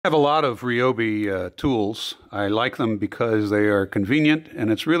I have a lot of Ryobi tools. I like them because they are convenient,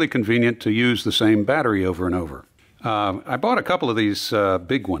 and it's really convenient to use the same battery over and over. I bought a couple of these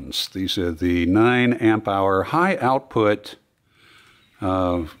big ones. These are the 9 amp hour high output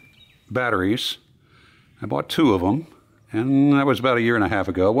batteries. I bought 2 of them, and that was about 1.5 years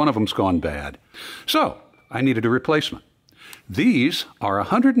ago. One of them's gone bad. So I needed a replacement. These are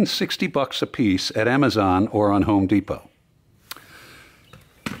 $160 a piece at Amazon or on Home Depot.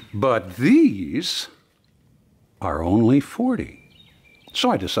 But these are only $40. So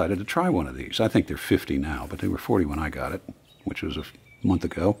I decided to try one of these. I think they're $50 now, but they were $40 when I got it, which was a month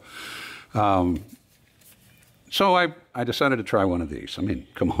ago. So I decided to try one of these. I mean,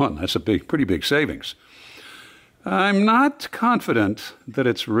 come on, that's a pretty big savings. I'm not confident that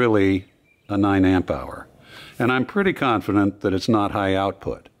it's really a 9 amp hour, and I'm pretty confident that it's not high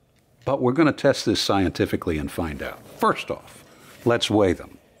output. But we're going to test this scientifically and find out. First off, let's weigh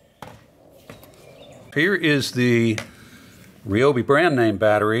them. Here is the Ryobi brand name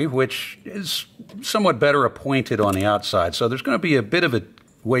battery, which is somewhat better appointed on the outside. So there's going to be a bit of a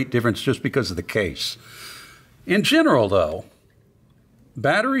weight difference just because of the case. In general, though,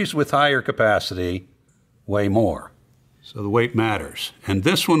 batteries with higher capacity weigh more. So the weight matters. And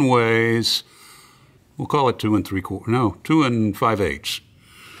this one weighs, we'll call it 2 5/8.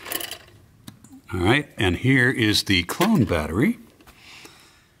 All right, and here is the clone battery.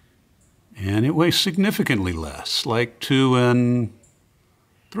 And it weighs significantly less, like 2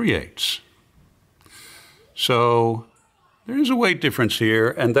 3/8. So there's a weight difference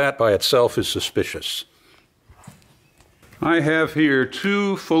here, and that by itself is suspicious. I have here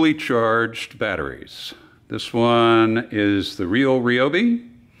 2 fully charged batteries. This one is the real Ryobi,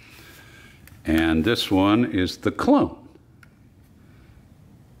 and this one is the clone.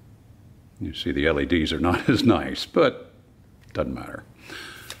 You see the LEDs are not as nice, but it doesn't matter.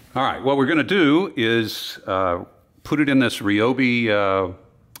 All right, what we're going to do is put it in this Ryobi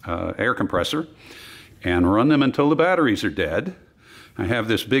air compressor and run them until the batteries are dead. I have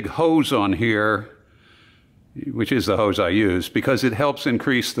this big hose on here, which is the hose I use, because it helps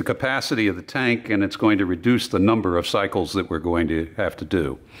increase the capacity of the tank, and it's going to reduce the number of cycles that we're going to have to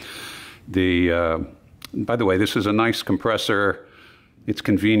do. By the way, this is a nice compressor. It's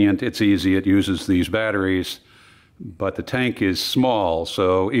convenient, it's easy, it uses these batteries. But the tank is small,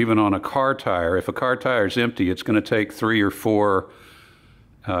 so even on a car tire, if a car tire is empty, it's going to take 3 or 4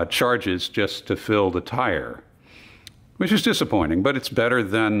 charges just to fill the tire, which is disappointing, but it's better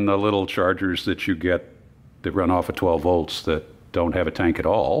than the little chargers that you get that run off of 12 volts that don't have a tank at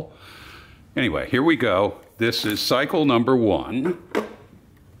all. Anyway, here we go. This is cycle number 1.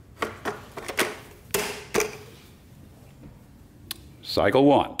 Cycle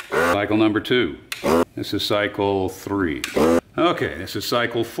 1. Cycle number 2. This is cycle 3. Okay, this is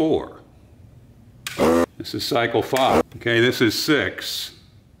cycle 4. This is cycle 5. Okay, this is 6.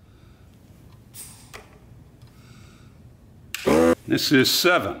 This is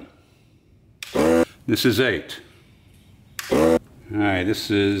 7. This is 8. All right,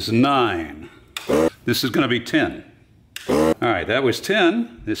 this is 9. This is going to be 10. All right, that was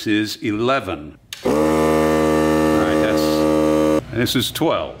 10. This is 11. All right, this is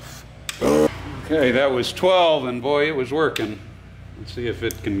 12. Okay, that was 12, and boy, it was working. Let's see if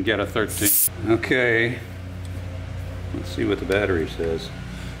it can get a 13. Okay, let's see what the battery says.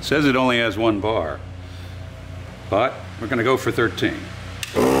 It says it only has 1 bar, but we're going to go for 13.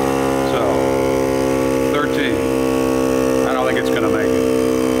 So, 13. I don't think it's going to make it.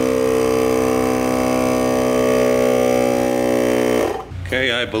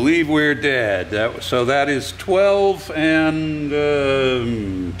 Okay, I believe we're dead. So that is 12 and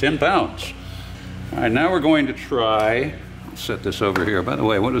 10 pounds. All right, now we're going to try, I'll set this over here. By the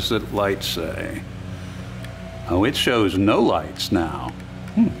way, what does the light say? Oh, it shows no lights now.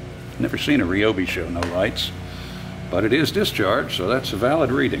 Never seen a Ryobi show no lights, but it is discharged, so that's a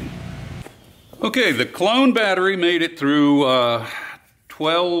valid reading. Okay, the clone battery made it through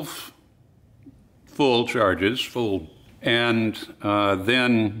 12 full charges, and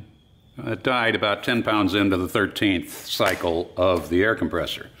then died about 10 pounds into the 13th cycle of the air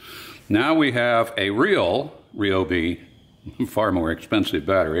compressor. Now we have a real Ryobi, far more expensive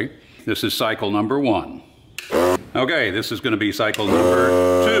battery. This is cycle number 1. Okay, this is going to be cycle number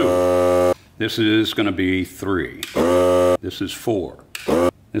 2. This is going to be 3. This is 4.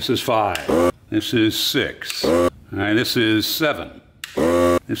 This is 5. This is 6. All right, this is 7.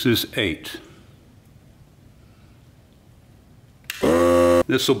 This is 8.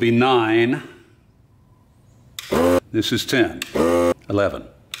 This will be 9. This is 10. 11.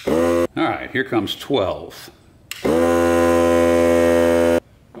 All right, here comes 12.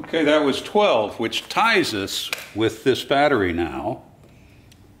 Okay, that was 12, which ties us with this battery now.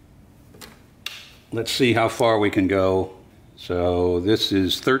 Let's see how far we can go. So this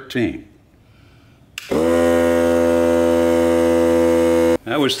is 13.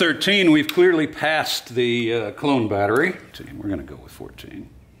 That was 13. We've clearly passed the clone battery. We're going to go with 14.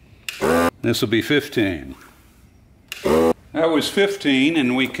 This will be 15. That was 15,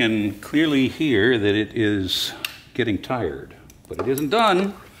 and we can clearly hear that it is getting tired. But it isn't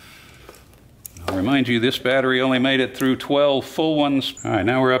done. I'll remind you, this battery only made it through 12 full ones. All right,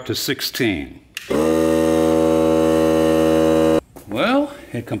 now we're up to 16. Well,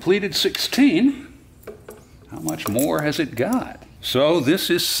 it completed 16. How much more has it got? So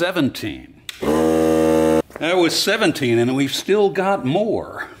this is 17. That was 17, and we've still got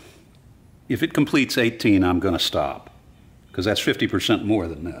more. If it completes 18, I'm going to stop, because that's 50% more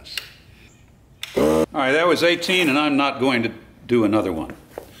than this. All right, that was 18, and I'm not going to do another one,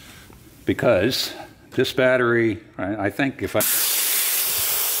 because this battery, I think if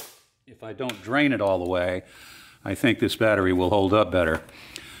I don't drain it all the way, I think this battery will hold up better,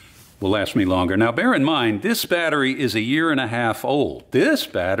 will last me longer. Now bear in mind, this battery is 1.5 years old. This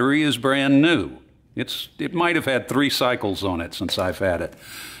battery is brand new. It might have had 3 cycles on it since I've had it.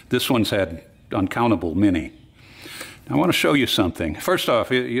 This one's had uncountable many. Now, I want to show you something. First off,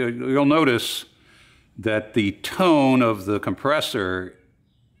 you'll notice that the tone of the compressor,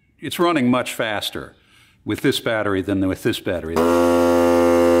 it's running much faster with this battery than with this battery. 2.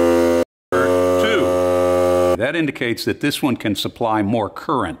 That indicates that this one can supply more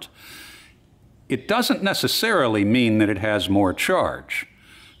current. It doesn't necessarily mean that it has more charge,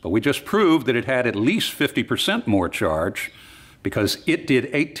 but we just proved that it had at least 50% more charge because it did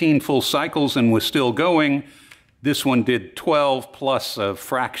 18 full cycles and was still going. This one did 12 plus a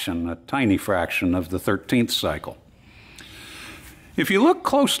fraction, a tiny fraction of the 13th cycle. If you look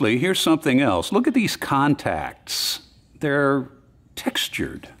closely, here's something else. Look at these contacts. They're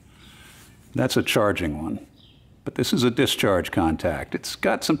textured. That's a charging one. But this is a discharge contact. It's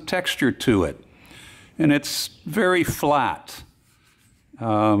got some texture to it, and it's very flat.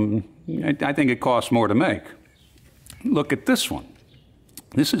 I think it costs more to make. Look at this one.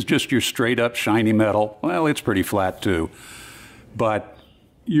 This is just your straight up shiny metal. Well, it's pretty flat too, but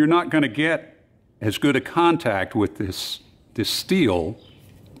you're not going to get as good a contact with this steel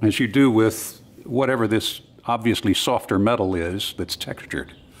as you do with whatever this obviously softer metal is that's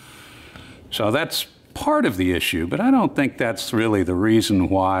textured. So that's part of the issue, but I don't think that's really the reason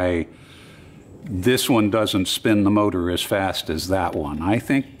why this one doesn't spin the motor as fast as that one. I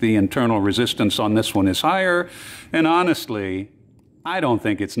think the internal resistance on this one is higher, and honestly, I don't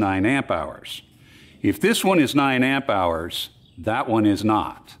think it's 9 amp hours. If this one is 9 amp hours, that one is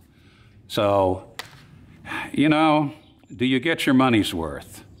not. So, you know, do you get your money's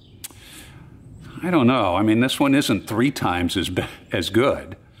worth? I don't know. I mean, this one isn't 3 times as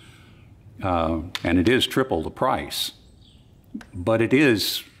good, and it is triple the price. But it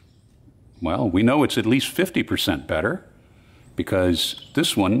is, well, we know it's at least 50% better because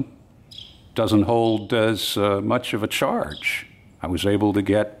this one doesn't hold as much of a charge. I was able to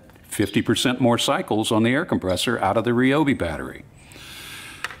get 50% more cycles on the air compressor out of the Ryobi battery.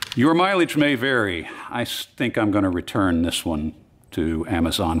 Your mileage may vary. I think I'm going to return this one to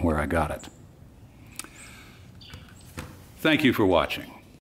Amazon where I got it. Thank you for watching.